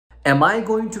Am I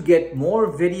going to get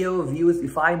more video views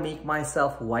if I make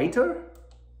myself whiter?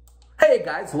 Hey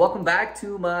guys, welcome back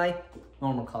to my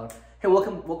normal color. Hey,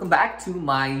 welcome back to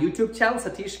my YouTube channel.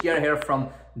 Satish Gier here from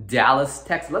Dallas,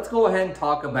 Texas. Let's go ahead and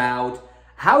talk about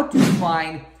how to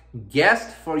find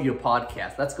guests for your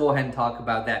podcast. Let's go ahead and talk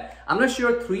about that. I'm gonna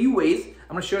share three ways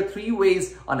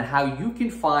on how you can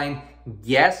find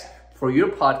guests for your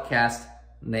podcast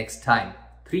next time.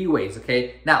 3 ways,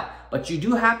 okay? Now, but you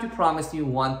do have to promise me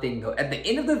one thing though. At the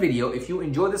end of the video, if you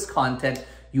enjoy this content,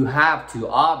 you have to,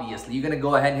 obviously, you're gonna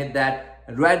go ahead and hit that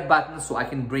red button so I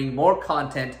can bring more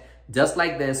content just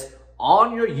like this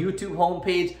on your YouTube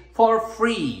homepage for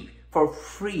free,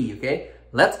 okay?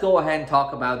 Let's go ahead and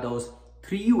talk about those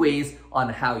 3 ways on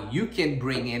how you can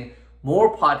bring in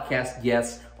more podcast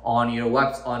guests on your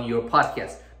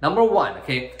podcast. Number 1,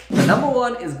 okay? The number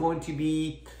 1 is going to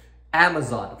be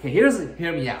Amazon. Okay,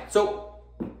 hear me out. So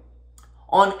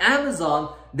on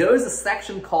Amazon, there is a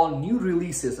section called new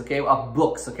releases, okay, of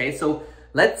books, okay? So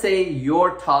let's say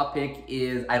your topic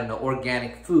is, I don't know,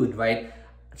 organic food, right?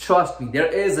 Trust me, there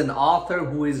is an author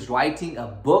who is writing a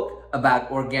book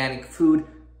about organic food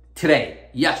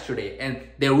yesterday, and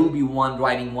there will be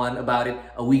writing one about it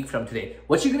a week from today.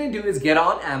 What you're gonna do is get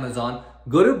on Amazon,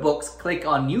 go to books, click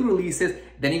on new releases,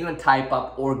 then you're gonna type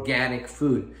up organic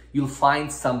food. You'll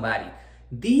find somebody.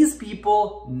 These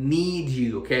people need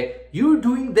you, okay? You're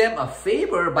doing them a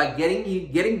favor by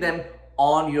getting them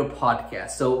on your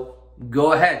podcast. So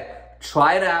go ahead,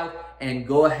 try it out, and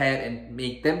go ahead and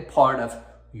make them part of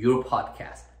your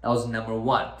podcast. That was number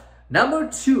 1. Number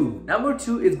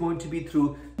two is going to be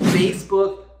through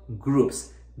Facebook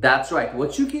groups. That's right.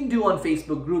 What you can do on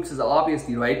Facebook groups is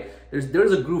obviously, right,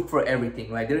 there's a group for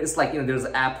everything, right? There's like, there's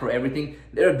an app for everything.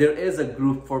 There is a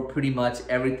group for pretty much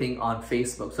everything on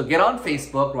Facebook. So get on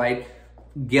Facebook, right?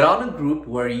 Get on a group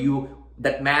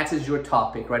that matches your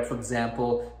topic, right? For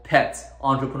example, pets,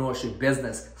 entrepreneurship,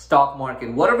 business, stock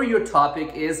market, whatever your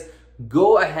topic is,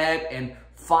 go ahead and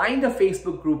find a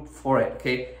Facebook group for it,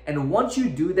 okay? And once you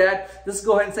do that, just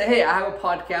go ahead and say, hey, I have a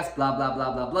podcast, blah, blah,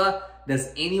 blah, blah, blah.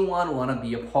 Does anyone want to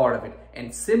be a part of it?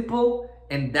 And simple,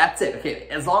 and that's it, okay?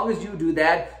 As long as you do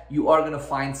that, you are going to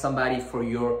find somebody for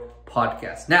your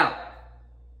podcast. Now,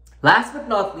 last but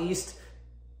not least,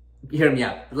 hear me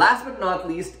out. Last but not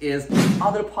least is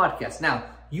other podcasts. Now,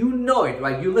 you know it,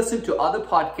 right? You listen to other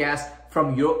podcasts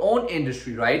from your own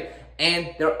industry, right?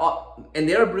 And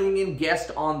they're bringing in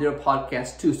guests on their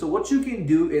podcast too. So what you can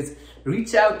do is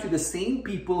reach out to the same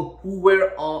people who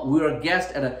were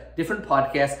guests at a different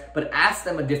podcast, but ask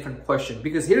them a different question.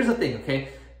 Because here's the thing, okay?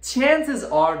 Chances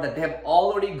are that they have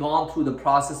already gone through the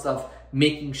process of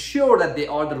making sure that they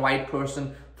are the right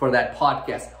person for that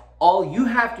podcast. All you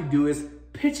have to do is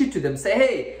pitch it to them. Say,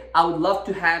 hey, I would love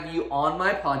to have you on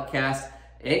my podcast.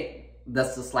 Hey,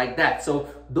 that's just like that. So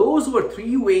those were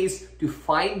 3 ways to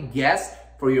find guests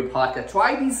for your podcast.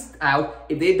 Try these out.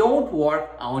 If they don't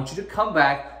work, I want you to come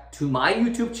back to my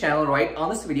YouTube channel right on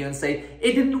this video and say,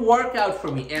 it didn't work out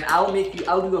for me, and I'll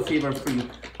do a favor for you.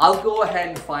 I'll go ahead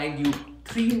and find you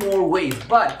 3 more ways,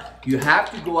 but you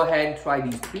have to go ahead and try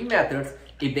these 3 methods.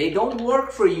 If they don't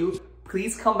work for you,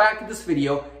 please come back to this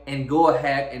video and go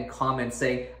ahead and comment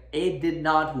saying, it did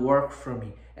not work for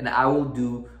me, and I will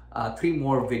do 3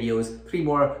 more videos, 3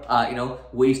 more,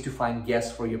 ways to find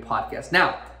guests for your podcast.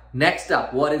 Now, next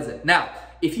up, what is it? Now,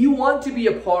 if you want to be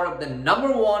a part of the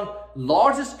number 1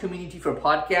 largest community for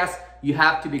podcasts, you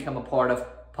have to become a part of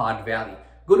Pod Valley.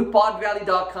 Go to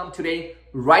podvalley.com today,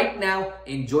 right now,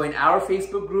 and join our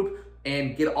Facebook group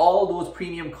and get all those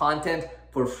premium content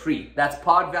for free. That's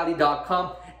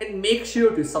podvalley.com. And make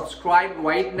sure to subscribe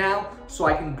right now so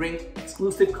I can bring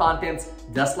exclusive contents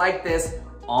just like this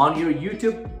on your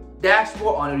YouTube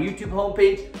dashboard, on your YouTube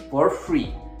homepage for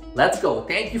free. Let's go.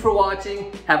 Thank you for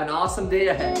watching. Have an awesome day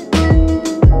ahead.